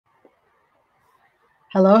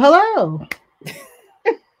Hello, hello.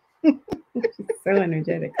 So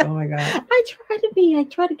energetic. Oh my God. I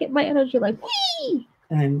try to get my energy like, wee!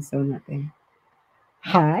 I'm so not there.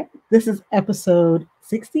 Hi, this is episode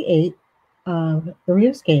 68 of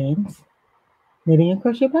the Skeins, Knitting and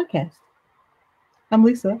Crochet Podcast. I'm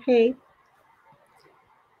Lisa. Hey.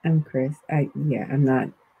 I'm Cryss. I'm not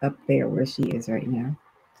up there where she is right now.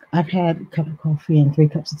 I've had a cup of coffee and 3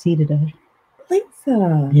 cups of tea today.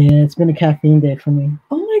 Lisa. Yeah, it's been a caffeine day for me.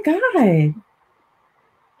 Oh my God.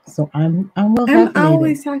 So I'm well I'm caffeinated.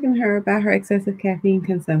 always talking to her about her excessive caffeine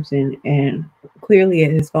consumption, and clearly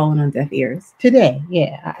it has fallen on deaf ears. Today,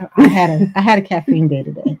 yeah, I had a caffeine day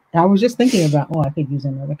today. I was just thinking about, I could use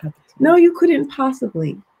another cup of tea. No, you couldn't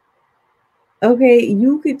possibly. Okay,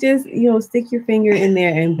 you could just, stick your finger in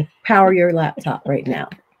there and power your laptop right now.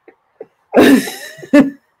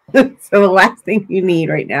 So the last thing you need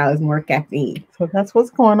right now is more caffeine. So that's what's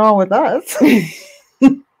going on with us.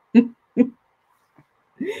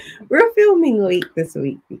 We're filming late this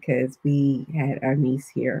week because we had our niece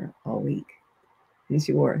here all week and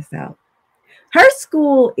she wore us out. Her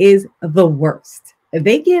school is the worst.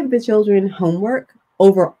 They give the children homework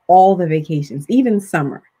over all the vacations, even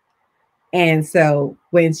summer. And so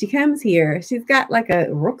when she comes here, she's got like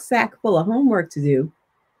a rucksack full of homework to do.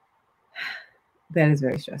 That is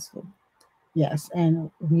very stressful. Yes,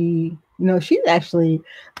 and she's actually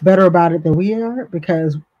better about it than we are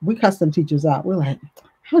because we cuss them teachers out. We're like,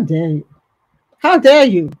 how dare you? How dare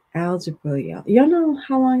you? Algebra, y'all. Y'all know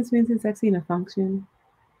how long it's been since I've seen a function?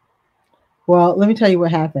 Well, let me tell you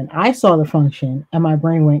what happened. I saw the function and my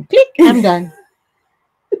brain went, click, I'm done.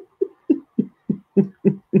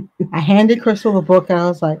 I handed Crystal the book and I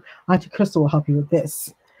was like, Auntie Crystal will help you with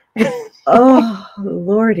this. Oh,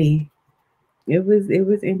 Lordy. It was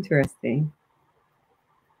interesting.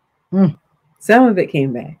 Some of it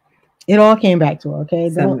came back. It all came back to her, okay?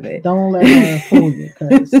 Some of it. Don't let her fool you,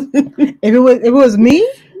 because if it was me,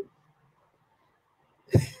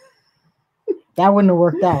 that wouldn't have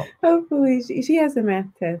worked out. Hopefully, she has a math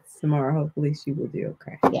test tomorrow. Hopefully, she will do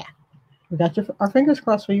okay. Yeah, we got our fingers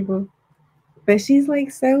crossed for you, boo. But she's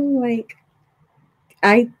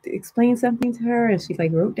I explained something to her, and she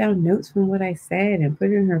wrote down notes from what I said and put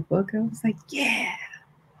it in her book. I was like, yeah.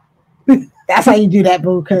 That's how you do that,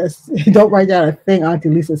 boo, because don't write down a thing Auntie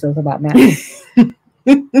Lisa says about math.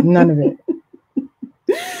 None of it.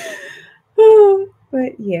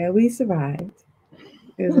 But yeah, we survived.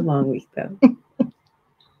 It was a long week, though.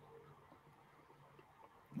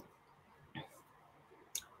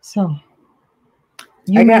 So,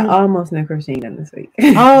 I got almost no crocheting done this week.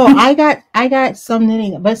 Oh, I got some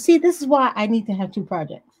knitting. But see, this is why I need to have 2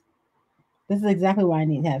 projects. This is exactly why I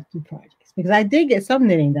need to have 2 projects. Because I did get some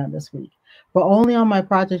knitting done this week. But only on my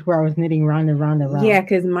project where I was knitting round and round and round. Yeah,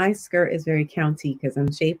 because my skirt is very county because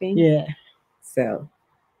I'm shaping. Yeah. So.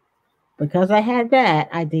 Because I had that,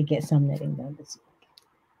 I did get some knitting done this week.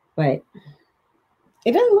 But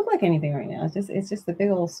it doesn't look like anything right now. It's just a big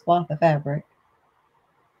old swath of fabric.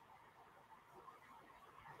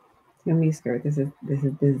 It's gonna be a skirt. This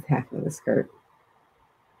is half of the skirt.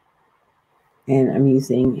 And I'm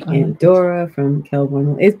using Andorra from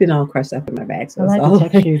Kelborn. It's been all crushed up in my bag, so it's all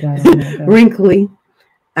wrinkly.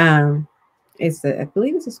 I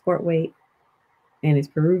believe it's a sport weight, and it's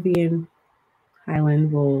Peruvian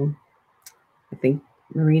Highland wool. I think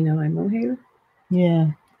merino and mohair.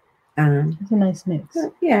 Yeah. It's a nice mix.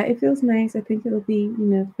 Yeah, it feels nice. I think it'll be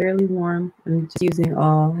fairly warm. I'm just using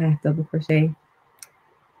all half double crochet,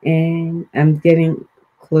 and I'm getting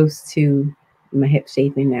close to my hip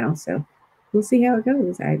shaping now, so. We'll see how it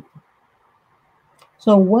goes.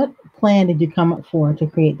 So what plan did you come up for to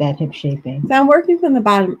create that hip shaping? So I'm working from the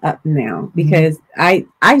bottom up now because I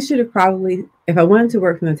should have probably, if I wanted to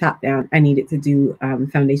work from the top down, I needed to do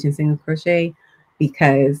foundation single crochet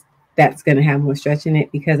because that's going to have more stretch in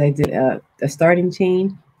it because I did a starting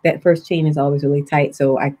chain. That first chain is always really tight,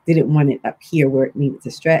 so I didn't want it up here where it needed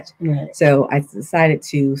to stretch. Right. So I decided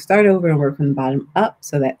to start over and work from the bottom up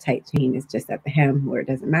so that tight chain is just at the hem where it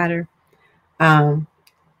doesn't matter.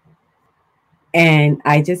 And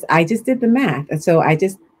I just did the math. And so I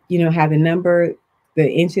just, have the number, the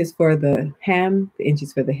inches for the hem, the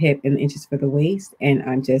inches for the hip, and the inches for the waist. And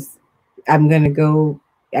I'm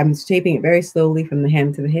shaping it very slowly from the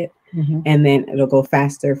hem to the hip. And then it'll go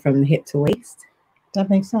faster from the hip to waist.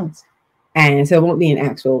 That makes sense. And so it won't be an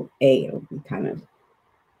actual A. It'll be kind of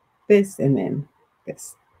this and then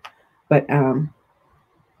this. But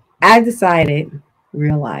I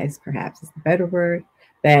realized perhaps is the better word,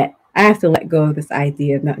 that I have to let go of this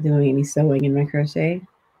idea of not doing any sewing in my crochet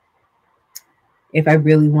if I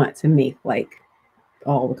really want to make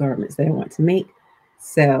all the garments that I want to make.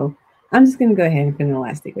 So I'm just going to go ahead and put an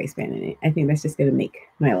elastic waistband in it. I think that's just going to make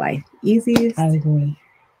my life easiest. I agree.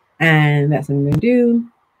 And that's what I'm going to do.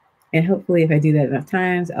 And hopefully if I do that enough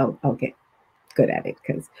times, I'll get good at it.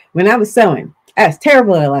 Because when I was sewing, I was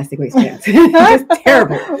terrible at elastic waistbands. Just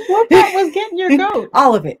terrible. What part was getting your goat?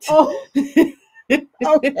 All of it. Oh,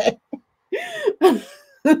 okay.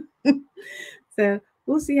 So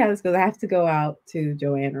we'll see how this goes. I have to go out to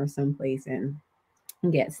Joann or someplace and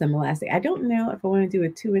get some elastic. I don't know if I want to do a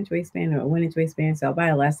 2-inch waistband or a 1-inch waistband, so I'll buy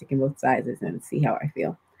elastic in both sizes and see how I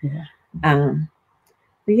feel. Yeah.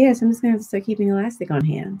 But yeah, so I'm just gonna have to start keeping elastic on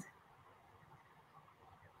hand.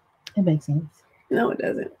 It makes sense. No, it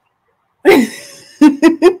doesn't.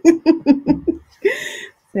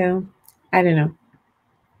 So I don't know.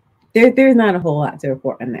 There's not a whole lot to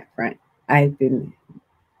report on that front. I've just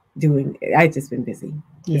been busy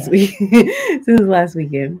this week since last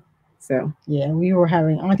weekend. So yeah, we were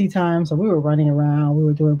having auntie time, so we were running around, we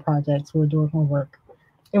were doing projects, we were doing homework.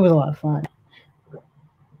 It was a lot of fun.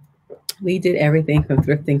 We did everything from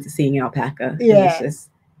thrifting to seeing alpaca. Yeah. It was just,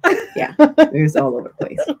 it was all over the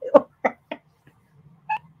place.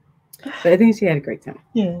 But I think she had a great time.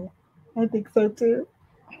 Yeah, I think so too.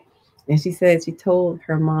 And she said she told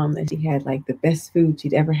her mom that she had like the best food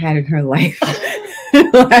she'd ever had in her life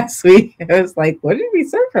last week. I was like, what did we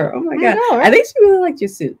serve her? Oh my God. know, right? I think she really liked your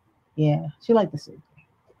soup. Yeah, she liked the soup.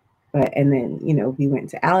 And then, we went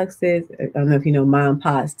to Alex's. I don't know if you know Mom and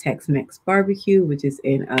Pa's Tex-Mex Barbecue, which is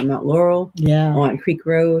in Mount Laurel on Creek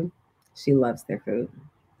Road. She loves their food.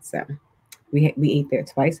 So we ate there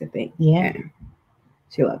twice, I think. Yeah. And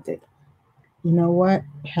she loved it. You know what?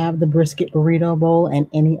 Have the brisket burrito bowl and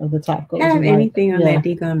any of the tacos. Have anything on that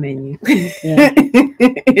Deacon menu. Yeah.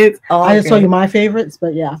 It's all I just told you my favorites,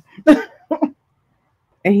 but yeah.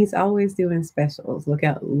 And he's always doing specials. Look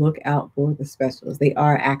out for the specials. They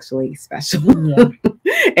are actually special. Yeah.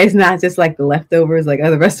 It's not just like the leftovers like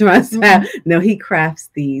other restaurants have. No, he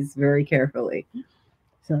crafts these very carefully.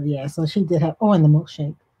 So she did have and the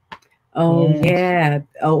milkshake. Oh yeah.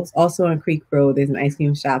 Oh, also on Creek Road, there's an ice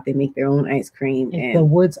cream shop. They make their own ice cream. It's the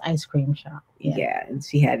Woods Ice Cream Shop. Yeah, and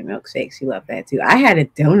she had a milkshake. She loved that too. I had a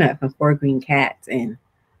donut from Four Green Cats, and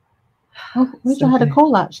Rachel had a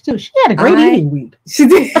collage too. She had a great eating week. She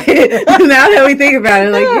did. Now that we think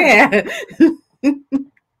about it,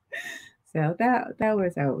 So that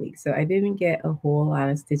was our week. So I didn't get a whole lot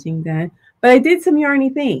of stitching done, but I did some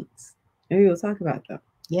yarny things. Maybe we'll talk about them.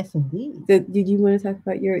 Yes, indeed. Did you want to talk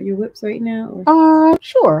about your WIPs right now?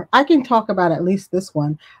 Sure. I can talk about at least this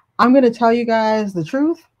one. I'm going to tell you guys the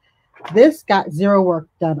truth. This got zero work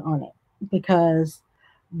done on it because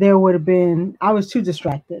there would have been, I was too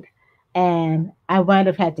distracted. And I might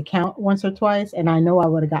have had to count once or twice, and I know I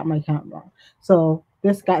would have got my count wrong. So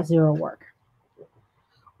this got zero work.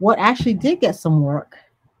 What actually did get some work,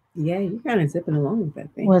 you're kind of zipping along with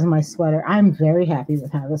that thing, was my sweater. I'm very happy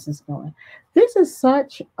with how this is going. This is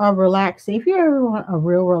such a relaxing, if you ever want a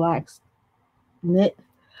real relaxed knit,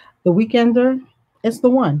 the Weekender, it's the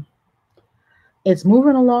one. It's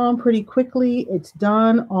moving along pretty quickly. It's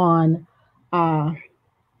done on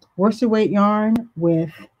worsted weight yarn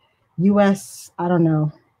with US,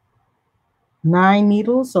 9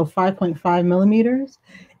 needles, so 5.5 millimeters.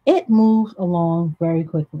 It moves along very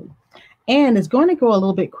quickly. And it's going to go a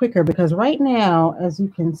little bit quicker because right now, as you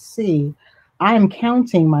can see, I am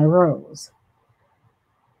counting my rows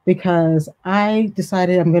because I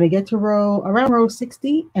decided I'm going to get to around row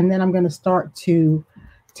 60, and then I'm going to start to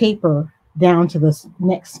taper down to the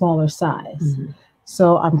next smaller size. Mm-hmm.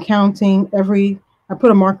 So I'm counting I put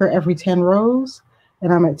a marker every 10 rows.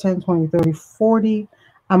 And I'm at 10, 20, 30, 40.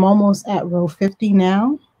 I'm almost at row 50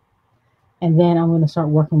 now. And then I'm going to start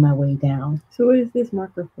working my way down. So what is this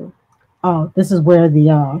marker for? Oh, this is where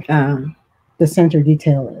the center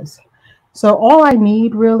detail is. So all I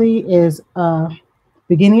need really is a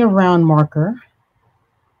beginning of round marker,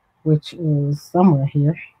 which is somewhere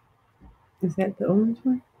here. Is that the orange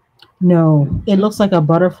one? No, it looks like a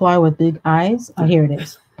butterfly with big eyes. Oh, here it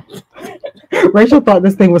is. Rachel thought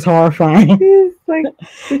this thing was horrifying. She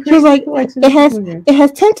was like, it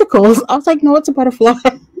has tentacles. I was like, no, it's a butterfly.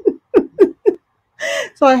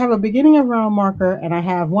 So I have a beginning of round marker, and I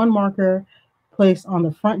have one marker placed on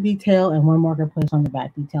the front detail and one marker placed on the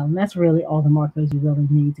back detail. And that's really all the markers you really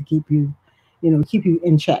need to keep you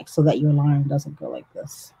in check so that your line doesn't go like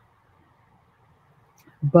this.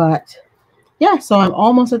 But yeah, so I'm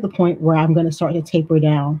almost at the point where I'm going to start to taper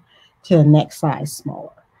down to the next size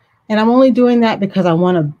smaller. And I'm only doing that because I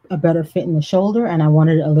want a better fit in the shoulder, and I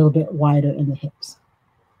wanted it a little bit wider in the hips.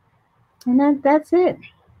 And that's it.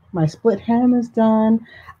 My split hem is done.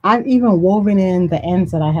 I've even woven in the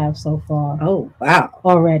ends that I have so far Oh, wow.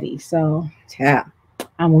 already. So Yeah.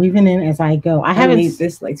 I'm weaving in as I go. I I haven't made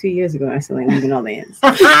this like 2 years ago. I still ain't leaving all the ends.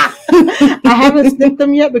 I haven't snipped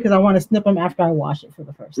them yet because I want to snip them after I wash it for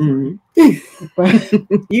the first time. But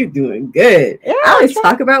you're doing good. yeah, I always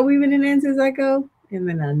talk about weaving in ends as I go, and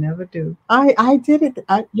then I never do. I did it.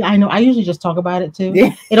 Yeah, I know. I usually just talk about it too.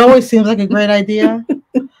 Yeah. It always seems like a great idea,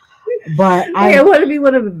 but I want to be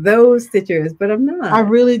one of those stitchers, but I'm not. I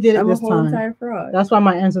really did it I'm this a whole time. entire fraud. That's why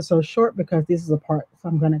my ends are so short because this is a part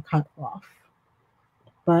I'm going to cut off.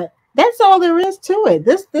 But that's all there is to it.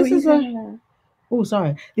 This is a oh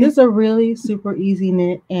sorry. This is a really super easy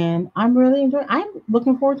knit, and I'm really enjoying. I'm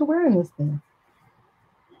looking forward to wearing this thing.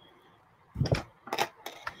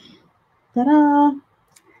 Ta-da!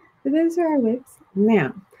 So those are our WIPs.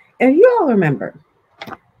 Now, if you all remember,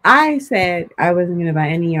 I said I wasn't going to buy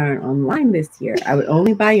any yarn online this year. I would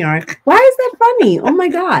only buy yarn. Why is that funny? Oh my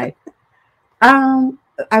god.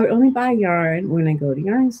 I would only buy yarn when I go to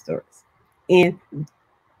yarn stores, and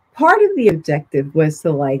part of the objective was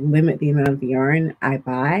to like limit the amount of yarn I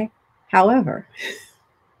buy. However,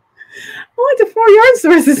 I went to 4 yarn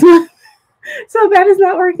stores this month, so that is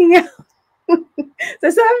not working out. So I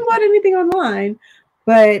still haven't bought anything online,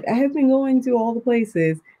 but I have been going to all the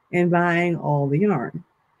places and buying all the yarn.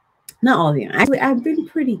 Not all the yarn. Actually, I've been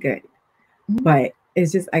pretty good, but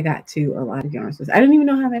it's just I got to a lot of yarn stores. I don't even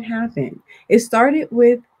know how that happened. It started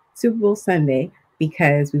with Super Bowl Sunday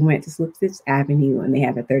because we went to Slip Stitch Avenue and they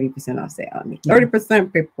had a 30% off sale on me.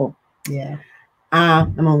 30% people. Yeah.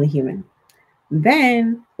 I'm only human.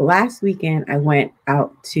 Then last weekend, I went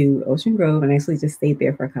out to Ocean Grove and actually just stayed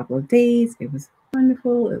there for a couple of days. It was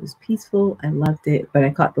wonderful. It was peaceful. I loved it. But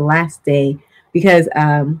I caught the last day because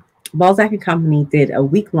Balzac and Company did a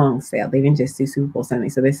week-long sale. They didn't just do Super Bowl Sunday.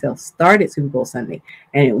 So their sale started Super Bowl Sunday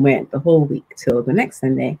and it went the whole week till the next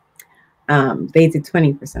Sunday. They did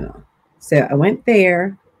 20% off. So I went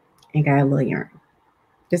there and got a little yarn.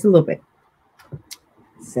 Just a little bit.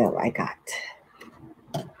 So I got...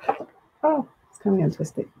 Oh, it's coming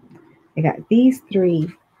untwisted. I got these 3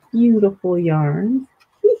 beautiful yarns.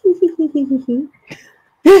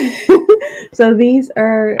 So these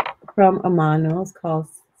are from Amano. It's called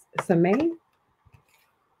Same.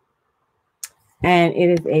 And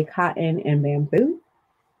it is a cotton and bamboo.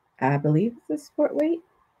 I believe it's a sport weight.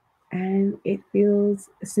 And it feels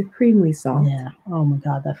supremely soft. Yeah. Oh my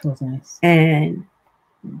God, that feels nice. And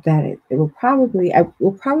that it will probably, I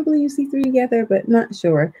will probably use these 3 together, but not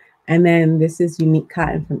sure. And then this is Unique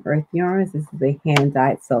Cotton from Earth Yarns. This is a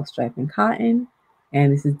hand-dyed self-striping cotton.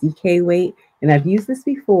 And this is DK weight. And I've used this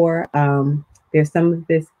before. There's some of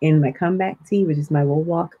this in my comeback tee, which is my wool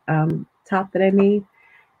walk top that I made.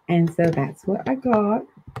 And so that's what I got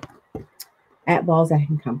at Balzac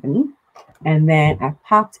and Company. And then I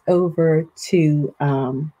popped over to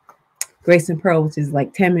Grace and Pearl, which is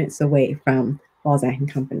like 10 minutes away from Balzac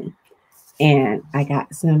and Company. And I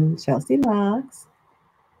got some Chelsea Logs.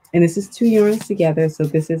 And this is 2 yarns together. So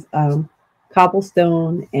this is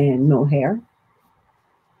Cobblestone and Mohair.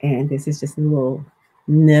 And this is just a little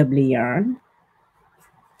nubbly yarn.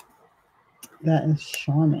 That is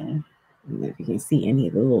charming. I don't know if you can see any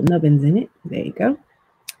of the little nubbins in it. There you go.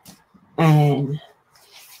 And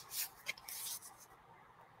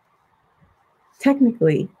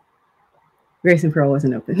technically, Grace and Pearl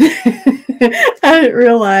wasn't open. I didn't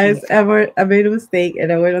realize I made a mistake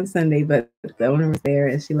and I went on Sunday, but the owner was there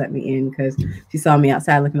and she let me in because she saw me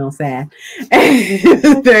outside looking all sad. It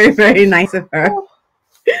was very, very nice of her.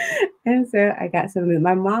 And so I got some of this.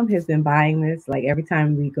 My mom has been buying this like every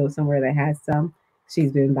time we go somewhere that has some.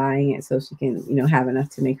 She's been buying it so she can, have enough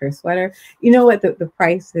to make her sweater. You know what? The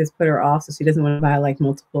price has put her off, so she doesn't want to buy like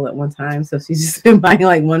multiple at one time. So she's just been buying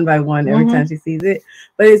like one by one every time she sees it.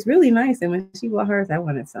 But it's really nice. And when she bought hers, I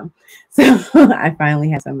wanted some. So I finally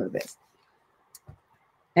had some of this.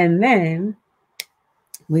 And then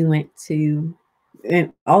we went to,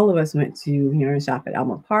 and all of us went to yarn shop at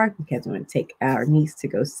Alma Park because we went to take our niece to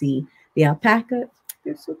go see the alpaca.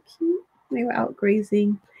 They're so cute. They were out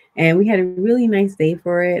grazing. And we had a really nice day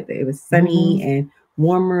for it. It was sunny and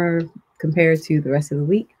warmer compared to the rest of the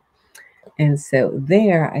week. And so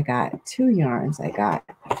there I got 2 yarns. I got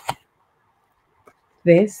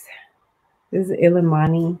this. This is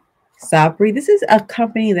Illimani Sabri. This is a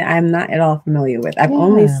company that I'm not at all familiar with. I've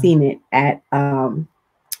only seen it at Alma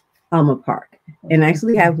Park. And I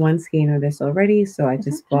actually have one skein of this already. So I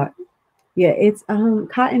just bought, it's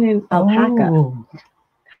cotton and alpaca. Oh.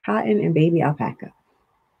 Cotton and baby alpaca.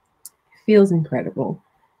 Feels incredible.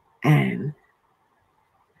 And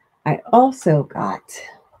I also got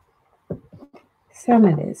some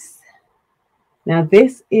of this. Now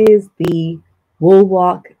this is the Wool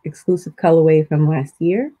Walk exclusive colorway from last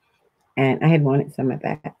year. And I had wanted some of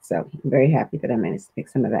that. So I'm very happy that I managed to pick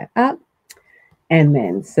some of that up. And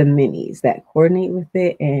then some minis that coordinate with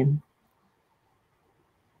it. And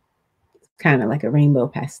it's kind of like a rainbow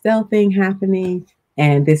pastel thing happening.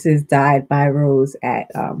 And this is dyed by Rose at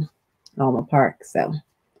Alma Park. So,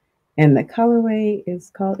 and the colorway is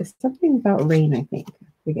called, it's something about rain, I think. I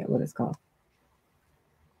forget what it's called.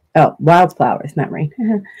 Oh, wildflowers, not rain.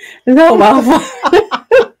 It's not wildflowers.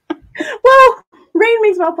 Well, rain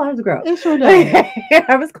makes wildflowers grow. It sure does.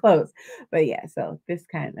 I was close. But yeah, so this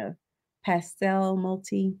kind of pastel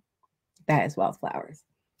multi, that is wildflowers.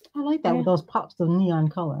 I like that with those pops of neon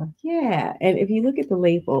color. Yeah, and if you look at the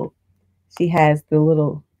label, she has the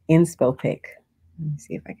little inspo pick. Let me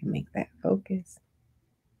see if I can make that focus.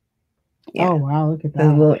 Yeah. Oh, wow, look at that.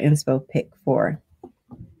 The little inspo pick for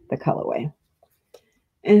the colorway.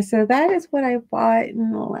 And so that is what I bought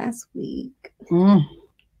in the last week.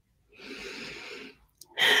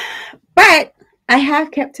 But I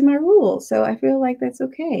have kept to my rules, so I feel like that's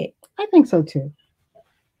okay. I think so too.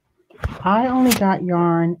 I only got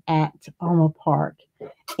yarn at Alma Park,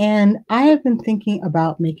 and I have been thinking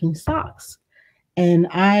about making socks. And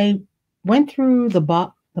I went through the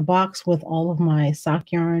box with all of my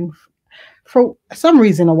sock yarn for some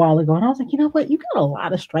reason a while ago, and I was like, you know what? You got a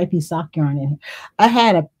lot of stripy sock yarn in here. I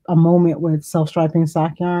had a moment with self-striping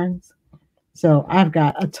sock yarns, so I've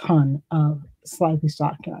got a ton of stripy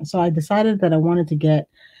sock yarn. So I decided that I wanted to get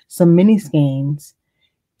some mini skeins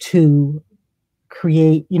to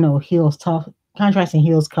create, you know, heels, contrasting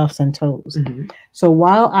heels, cuffs, and toes. Mm-hmm. So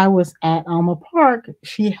while I was at Alma Park,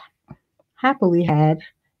 she happily had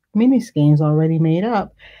mini skeins already made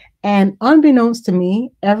up. And unbeknownst to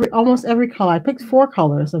me, almost every color, I picked 4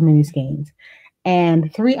 colors of mini skeins,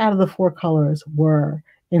 and 3 out of the 4 colors were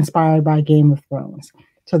inspired by Game of Thrones.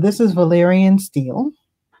 So this is Valyrian Steel.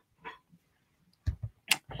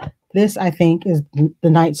 This, I think, is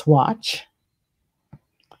the Night's Watch.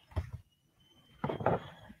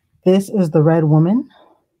 This is the Red Woman.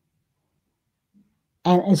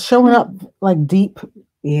 And it's showing up like deep,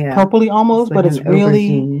 purpley almost, but it's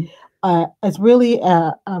really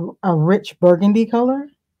a rich burgundy color.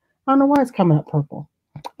 I don't know why it's coming up purple,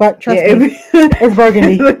 but trust me, it's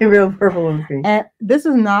burgundy. It's real purple on screen. And this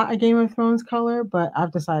is not a Game of Thrones color, but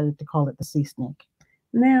I've decided to call it the Sea Snake.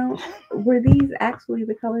 Now, were these actually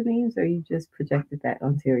the color names, or you just projected that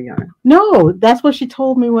onto your yarn? No, that's what she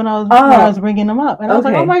told me when I was bringing them up, and I was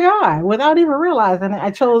like, "Oh my god!" Without even realizing it,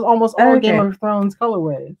 I chose almost all Game of Thrones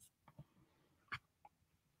colorways.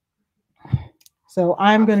 So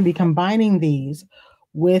I'm going to be combining these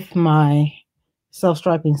with my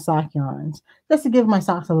self-striping sock yarns, just to give my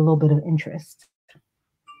socks a little bit of interest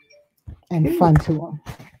and fun to them.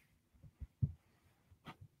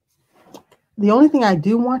 The only thing I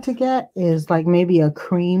do want to get is like maybe a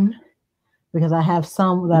cream, because I have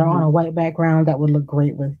some that are on a white background that would look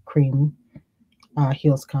great with cream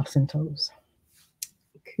heels, cuffs, and toes.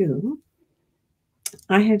 Cool.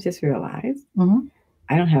 I have just realized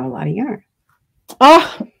I don't have a lot of yarn.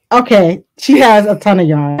 Oh, okay. She has a ton of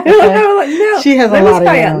yarn. Okay? No, she has a lot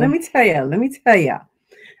of yarn. Let me tell you.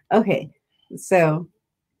 Okay, so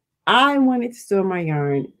I wanted to store my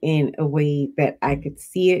yarn in a way that I could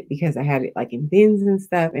see it, because I had it like in bins and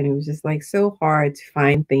stuff, and it was just like so hard to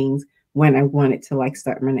find things when I wanted to like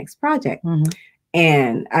start my next project.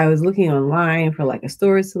 And I was looking online for like a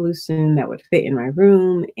storage solution that would fit in my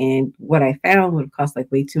room, and what I found would cost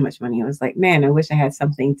like way too much money. I was like, man, I wish I had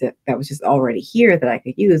something that was just already here that I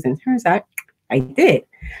could use. And it turns out I did.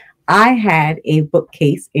 I had a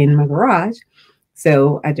bookcase in my garage,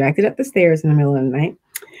 so I dragged it up the stairs in the middle of the night.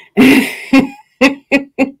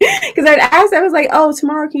 Because I'd asked, I was like, oh,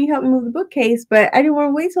 tomorrow can you help me move the bookcase? But I didn't want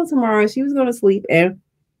to wait till tomorrow. She was going to sleep, and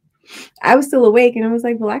I was still awake, and I was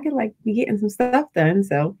like, well, I could like be getting some stuff done.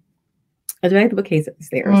 So I dragged the bookcase up the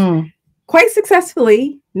stairs quite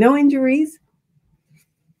successfully, no injuries,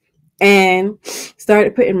 and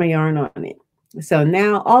started putting my yarn on it. So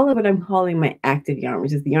now all of what I'm calling my active yarn,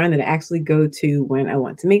 which is the yarn that I actually go to when I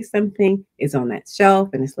want to make something, is on that shelf,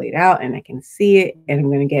 and it's laid out and I can see it. And I'm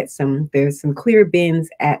going to get there's some clear bins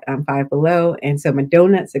at Five Below. And so my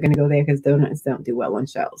donuts are going to go there, because donuts don't do well on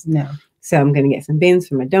shelves. No. So I'm going to get some bins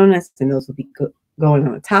for my donuts, and those will be going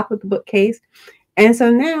on the top of the bookcase. And so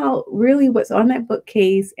now really what's on that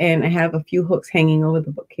bookcase, and I have a few hooks hanging over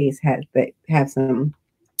the bookcase that have some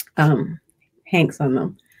hanks on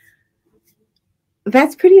them.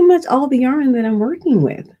 That's pretty much all the yarn that I'm working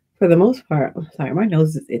with for the most part. I'm sorry, my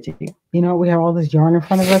nose is itching. You know, we have all this yarn in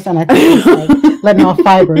front of us, and I think it's like letting off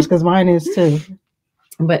fibers, because mine is too.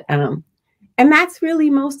 But and that's really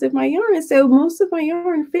most of my yarn. So most of my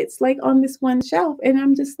yarn fits like on this one shelf, and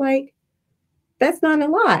I'm just like, that's not a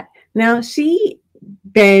lot. Now she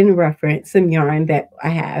then referenced some yarn that I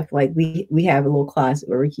have. Like we have a little closet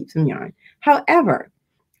where we keep some yarn. However,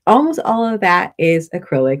 almost all of that is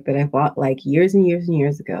acrylic that I bought like years and years and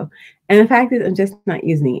years ago. And the fact is I'm just not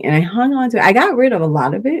using it. And I hung on to it. I got rid of a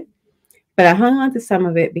lot of it, but I hung on to some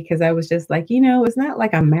of it because I was just like, it's not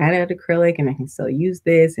like I'm mad at acrylic and I can still use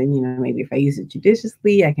this. And, maybe if I use it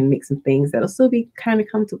judiciously, I can make some things that'll still be kind of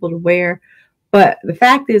comfortable to wear. But the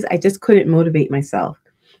fact is, I just couldn't motivate myself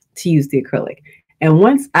to use the acrylic. And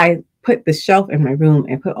once I put the shelf in my room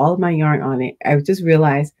and put all of my yarn on it, I just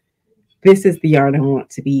realized this is the yarn I want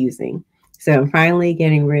to be using. So I'm finally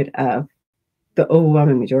getting rid of the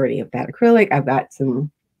overwhelming majority of that acrylic. I've got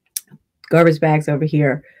some garbage bags over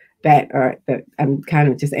here that I'm kind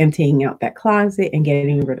of just emptying out that closet and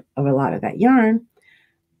getting rid of a lot of that yarn.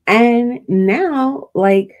 And now,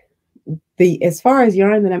 like, as far as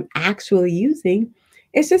yarn that I'm actually using,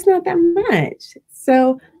 it's just not that much.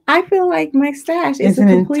 So I feel like my stash is a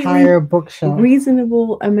completely entire bookshelf,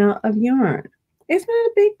 reasonable amount of yarn. It's not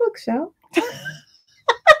a big bookshelf. It's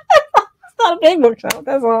not a big bookshelf.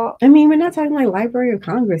 That's all. I mean, we're not talking like Library of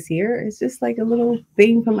Congress here. It's just like a little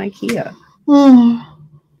thing from IKEA.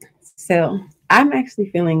 So I'm actually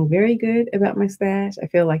feeling very good about my stash. I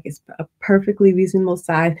feel like it's a perfectly reasonable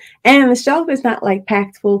size. And the shelf is not like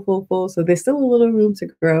packed full. So there's still a little room to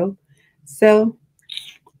grow. So,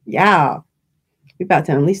 yeah, we're about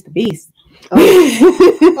to unleash the beast.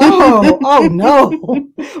 Oh no.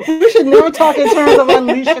 We should never talk in terms of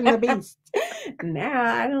unleashing the beast.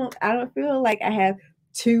 Now I don't feel like I have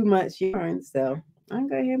too much yarn. So I'm going to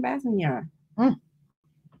go ahead and buy some yarn.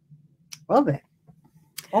 Well then.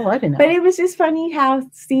 All right enough. But it was just funny how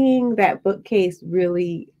seeing that bookcase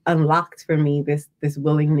really unlocked for me this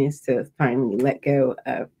willingness to finally let go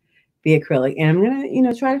of the acrylic. And I'm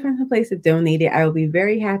gonna, try to find some place to donate it. I will be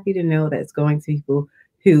very happy to know that it's going to people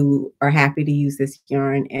who are happy to use this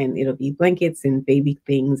yarn, and it'll be blankets and baby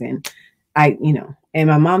things. And and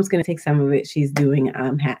my mom's gonna take some of it. She's doing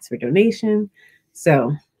hats for donation.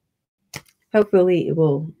 So hopefully it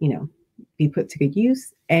will, be put to good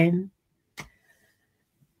use. And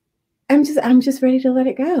I'm just ready to let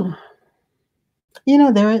it go.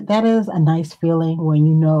 That is a nice feeling when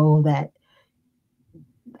you know that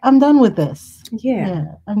I'm done with this.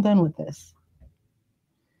 Yeah, I'm done with this.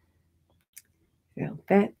 So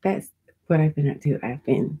that's what I've been up to. I've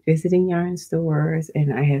been visiting yarn stores,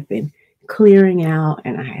 and I have been clearing out,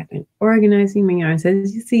 and I have been organizing my yarn. So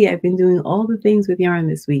as you see, I've been doing all the things with yarn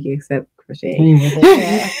this week except crochet.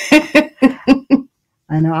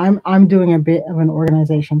 I know I'm doing a bit of an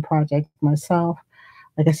organization project myself.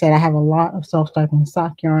 Like I said, I have a lot of self-striping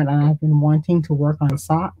sock yarn, and I've been wanting to work on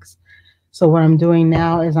socks. So what I'm doing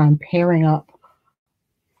now is I'm pairing up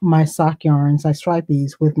my sock yarns. I stripe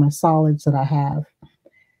these with my solids that I have,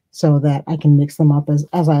 so that I can mix them up as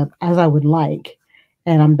I would like,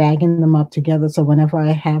 and I'm bagging them up together. So whenever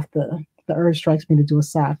I have the urge strikes me to do a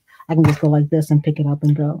sock, I can just go like this and pick it up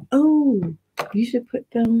and go. Oh, you should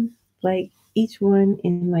put them like each one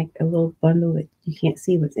in like a little bundle that you can't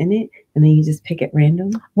see what's in it, and then you just pick at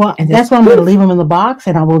random. Well, that's why I'm going to leave them in the box,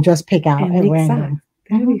 and I will just pick out at random. Socks.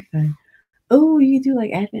 That'd be fun. Oh, you do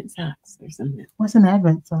like Advent socks or something. What's an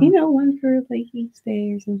Advent sock? One for like each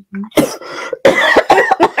day or something.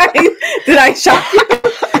 Did I shock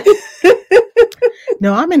you?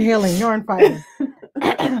 No, I'm inhaling yarn fiber.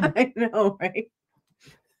 I know, right?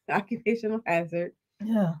 Occupational hazard.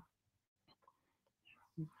 Yeah.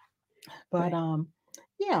 But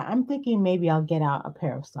yeah, I'm thinking maybe I'll get out a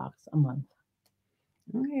pair of socks a month.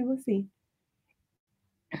 Okay, we'll see.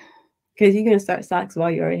 Because you're gonna start socks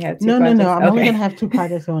while you already have two. No. I'm only gonna have 2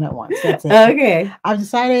 projects going at once. That's it. Okay. I've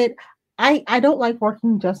decided I don't like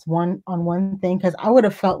working just on one thing, because I would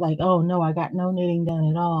have felt like, oh no, I got no knitting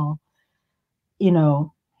done at all,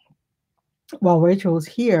 while Rachel was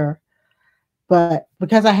here. But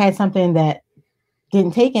because I had something that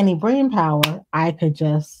didn't take any brain power, I could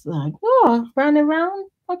just like, round and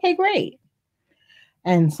round. Okay, great.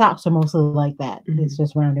 And socks are mostly like that. Mm-hmm. It's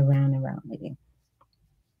just round and round and round knitting.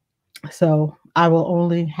 So I will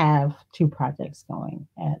only have 2 projects going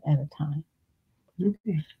at a time.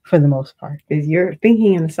 Okay. For the most part. Because you're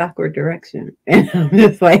thinking in the sockward direction. And I'm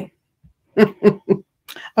just like okay,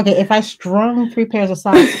 if I strung 3 pairs of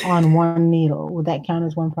socks on one needle, would that count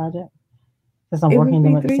as one project? Because I'm working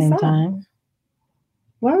them at the same time.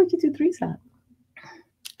 Why would you do 3 socks?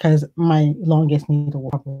 Because my longest needle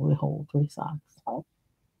will probably hold 3 socks.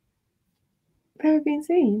 That would be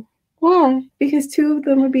insane. Why? Because 2 of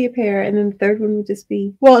them would be a pair, and then the third one would just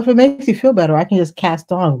be. Well, if it makes you feel better, I can just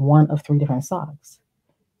cast on one of 3 different socks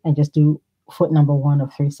and just do foot number 1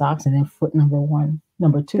 of 3 socks, and then foot number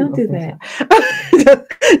 2. Don't do that.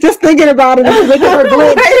 Just thinking about it, I'm making her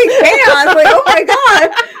glitch. Chaos! Like, oh my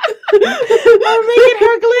god! I'm making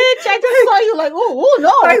her glitch. I just saw you like, oh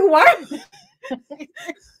no! Like what?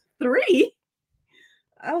 3?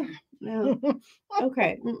 Oh no.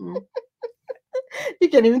 Okay. Mm-mm. You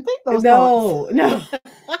can't even think those. No.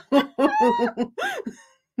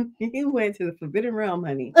 You went to the forbidden realm,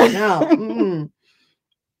 honey. No. Mm-mm.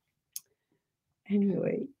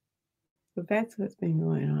 Anyway, so that's what's been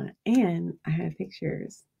going on, and I have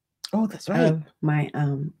pictures. Oh, that's right. Of my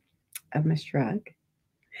shrug.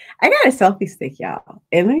 I got a selfie stick, y'all,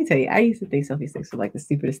 and let me tell you, I used to think selfie sticks were like the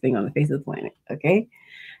stupidest thing on the face of the planet. Okay,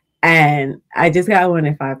 and I just got one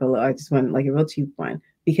at Five Below. I just wanted like a real cheap one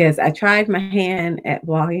because I tried my hand at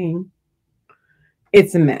vlogging.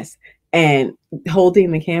 It's a mess, and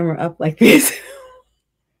holding the camera up like this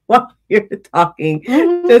while you're talking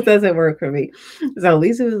just doesn't work for me. So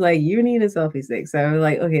Lisa was like, you need a selfie stick. So I was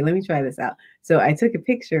like, okay, let me try this out. So I took a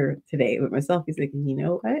picture today with my selfie stick, and you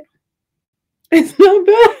know what? It's not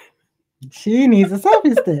bad. She needs a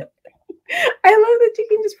selfie stick. I love that you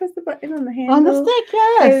can just press the button on the handle. On the stick,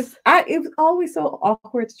 yes. It was always so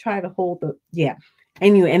awkward to try to hold the,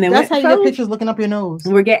 Anyway, and then that's how you get pictures looking up your nose.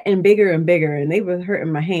 We're getting bigger and bigger, and they were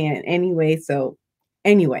hurting my hand anyway. So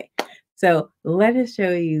let us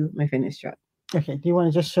show you my finished shrug. Okay. Do you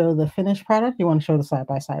want to just show the finished product? You want to show the side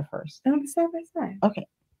by side first? Oh, the side by side. Okay.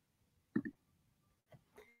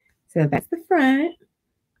 So that's the front.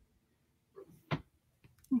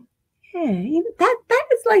 Yeah, that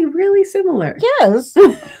is like really similar. Yes.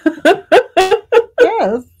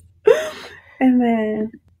 Yes. And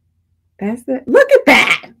then that's the look at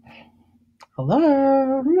that. Hello.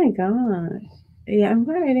 Oh my gosh. Yeah, I'm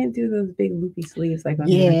glad I didn't do those big loopy sleeves like on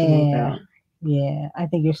the belt. Yeah, I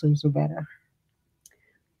think your sleeves are better.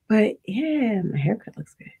 But yeah, my haircut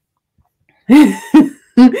looks good.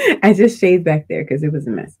 I just shaved back there because it was a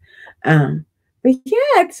mess. But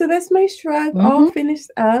yeah, so that's my shrug all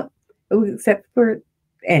finished up, except for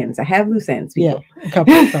ends. I have loose ends. People. Yeah, a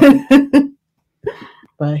couple.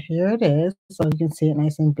 But here it is, so you can see it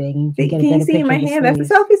nice and big. You can you see my hand? That's a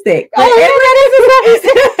selfie stick. Oh, that is a selfie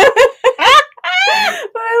stick.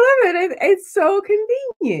 But I love it. It's so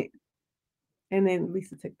convenient. And then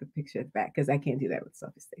Lisa took the picture back because I can't do that with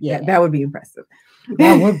selfie stick. Yeah, that would be impressive.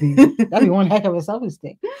 That'd be one heck of a selfie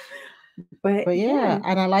stick. But yeah,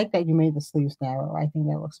 and I like that you made the sleeves narrow. I think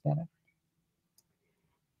that looks better.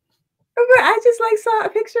 But I just like saw a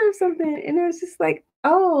picture of something and it was just like,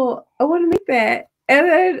 oh, I want to make that. And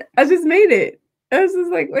then I just made it. I was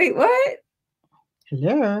just like, wait, what?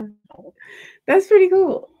 Yeah. That's pretty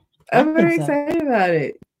cool. I'm very excited about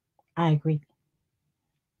it. I agree.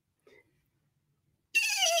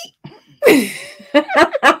 It's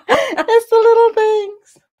the little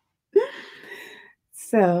things.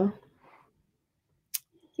 So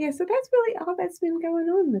that's really all that's been going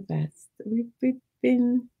on with us. We've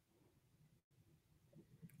been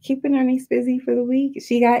keeping our niece busy for the week.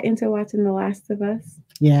 She got into watching The Last of Us.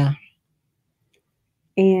 Yeah.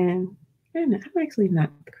 And I don't know, I'm actually not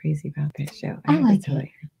crazy about that show. I like it.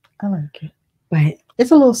 I like it. But it's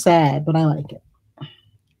a little sad, but I like it.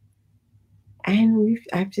 And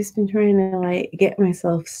I've just been trying to like get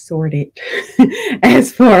myself sorted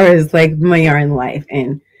as far as like my yarn life.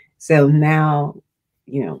 And so now,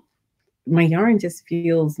 my yarn just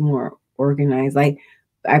feels more organized. Like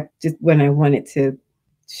when I wanted to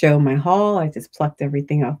show my haul, I just plucked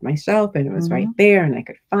everything off my shelf and it was right there and I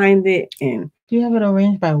could find it. And do you have it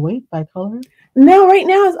arranged by weight, by color? No, right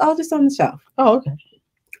now it's all just on the shelf. Oh, okay.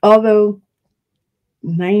 Although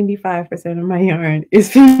 95% of my yarn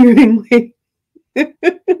is fingering weight.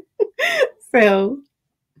 So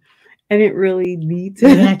I didn't really need to.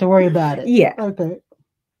 You didn't have to worry about it. Yeah. Okay.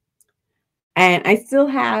 And I still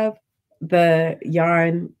have the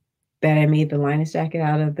yarn that I made the Linus jacket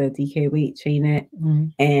out of, the DK weight chain knit.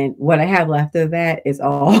 And what I have left of that is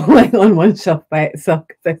all like on one shelf by itself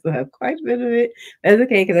because I still have quite a bit of it. That's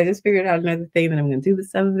okay because I just figured out another thing that I'm going to do with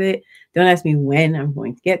some of it. Don't ask me when I'm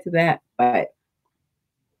going to get to that, but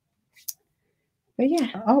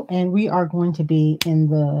yeah. Oh, and we are going to be in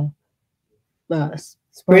the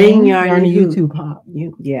Spring Yarn YouTube hop.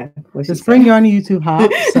 The Spring Yarn YouTube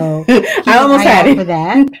hop. So I almost had it for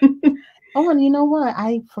that. Oh, and you know what?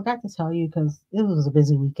 I forgot to tell you because it was a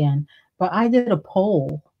busy weekend, but I did a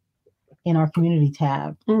poll in our community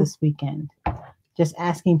tab this weekend. just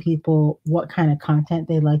asking people what kind of content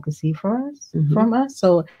they'd like to see for us Mhm. from us.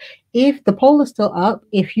 So if the poll is still up,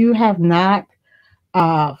 if you have not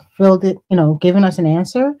filled it, given us an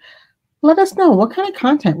answer, let us know what kind of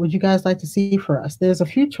content would you guys like to see for us. There's a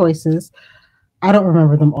few choices. I don't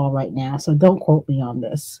remember them all right now, so don't quote me on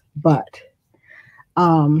this. But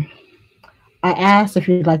um, I asked if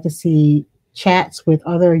you'd like to see chats with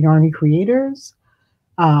other Yarny creators,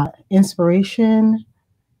 inspiration,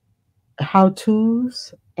 how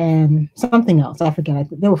tos, and something else. I forget.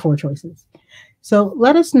 There were 4 choices. So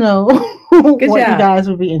let us know what you guys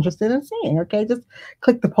would be interested in seeing. Okay, just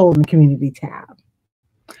click the poll in the community tab.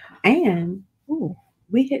 And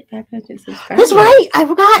we hit 500 subscribers. That's right. I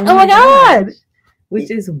forgot. Oh my God.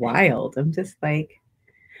 Which is wild. I'm just like,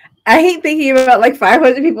 I hate thinking about like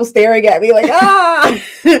 500 people staring at me like,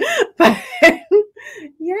 but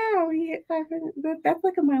yeah, we hit 500. That's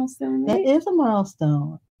like a milestone. Right? That is a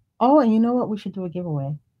milestone. Oh, and you know what? We should do a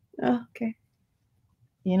giveaway. Oh, okay.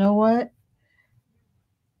 You know what?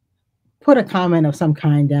 Put a comment of some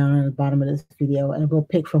kind down at the bottom of this video, and we'll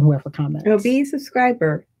pick from whoever comments. It'll be a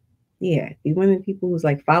subscriber. Yeah, be one of the people who's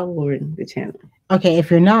like following the channel. Okay, if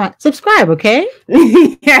you're not, subscribe, okay?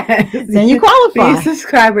 Yes. Then you qualify. Be a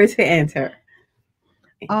subscriber to enter.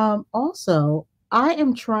 Also, I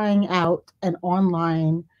am trying out an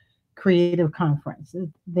online creative conference.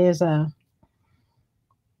 There's a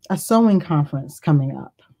sewing conference coming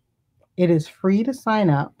up. It is free to sign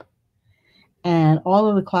up, and all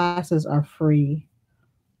of the classes are free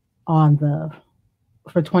for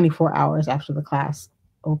 24 hours after the class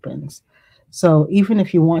opens. So even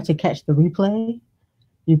if you want to catch the replay,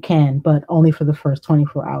 you can, but only for the first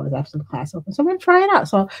 24 hours after the class opens. So I'm going to try it out.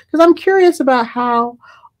 So, because I'm curious about how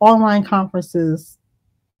online conferences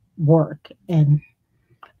work, and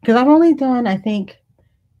because I've only done, I think,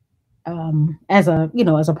 as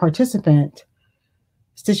a participant,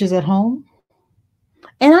 Stitches at Home,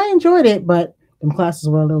 and I enjoyed it, but the classes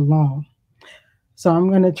were a little long. So I'm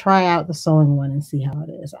going to try out the sewing one and see how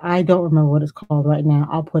it is. I don't remember what it's called right now.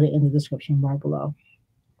 I'll put it in the description bar below.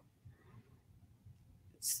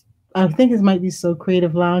 I think it might be So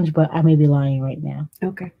Creative Lounge, but I may be lying right now.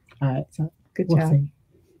 Okay. All right. So good job. See.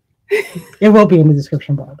 It will be in the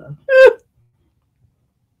description bar though.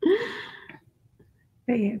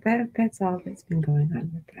 But yeah, that's all that's been going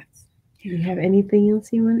on with us. Do you have anything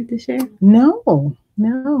else you wanted to share? No.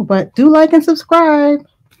 But do like and subscribe.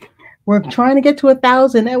 We're trying to get to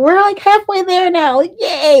 1,000, and we're like halfway there now.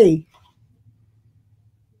 Yay!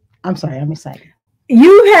 I'm sorry. I'm excited.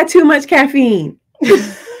 You had too much caffeine.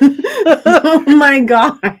 Oh my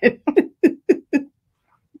God.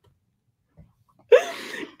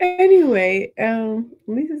 Anyway,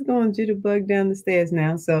 Lisa's going to jitterbug down the stairs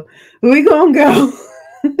now, so we're gonna go.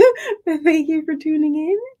 Thank you for tuning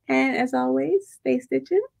in, and as always, stay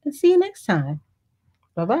stitching. And see you next time.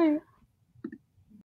 Bye-bye.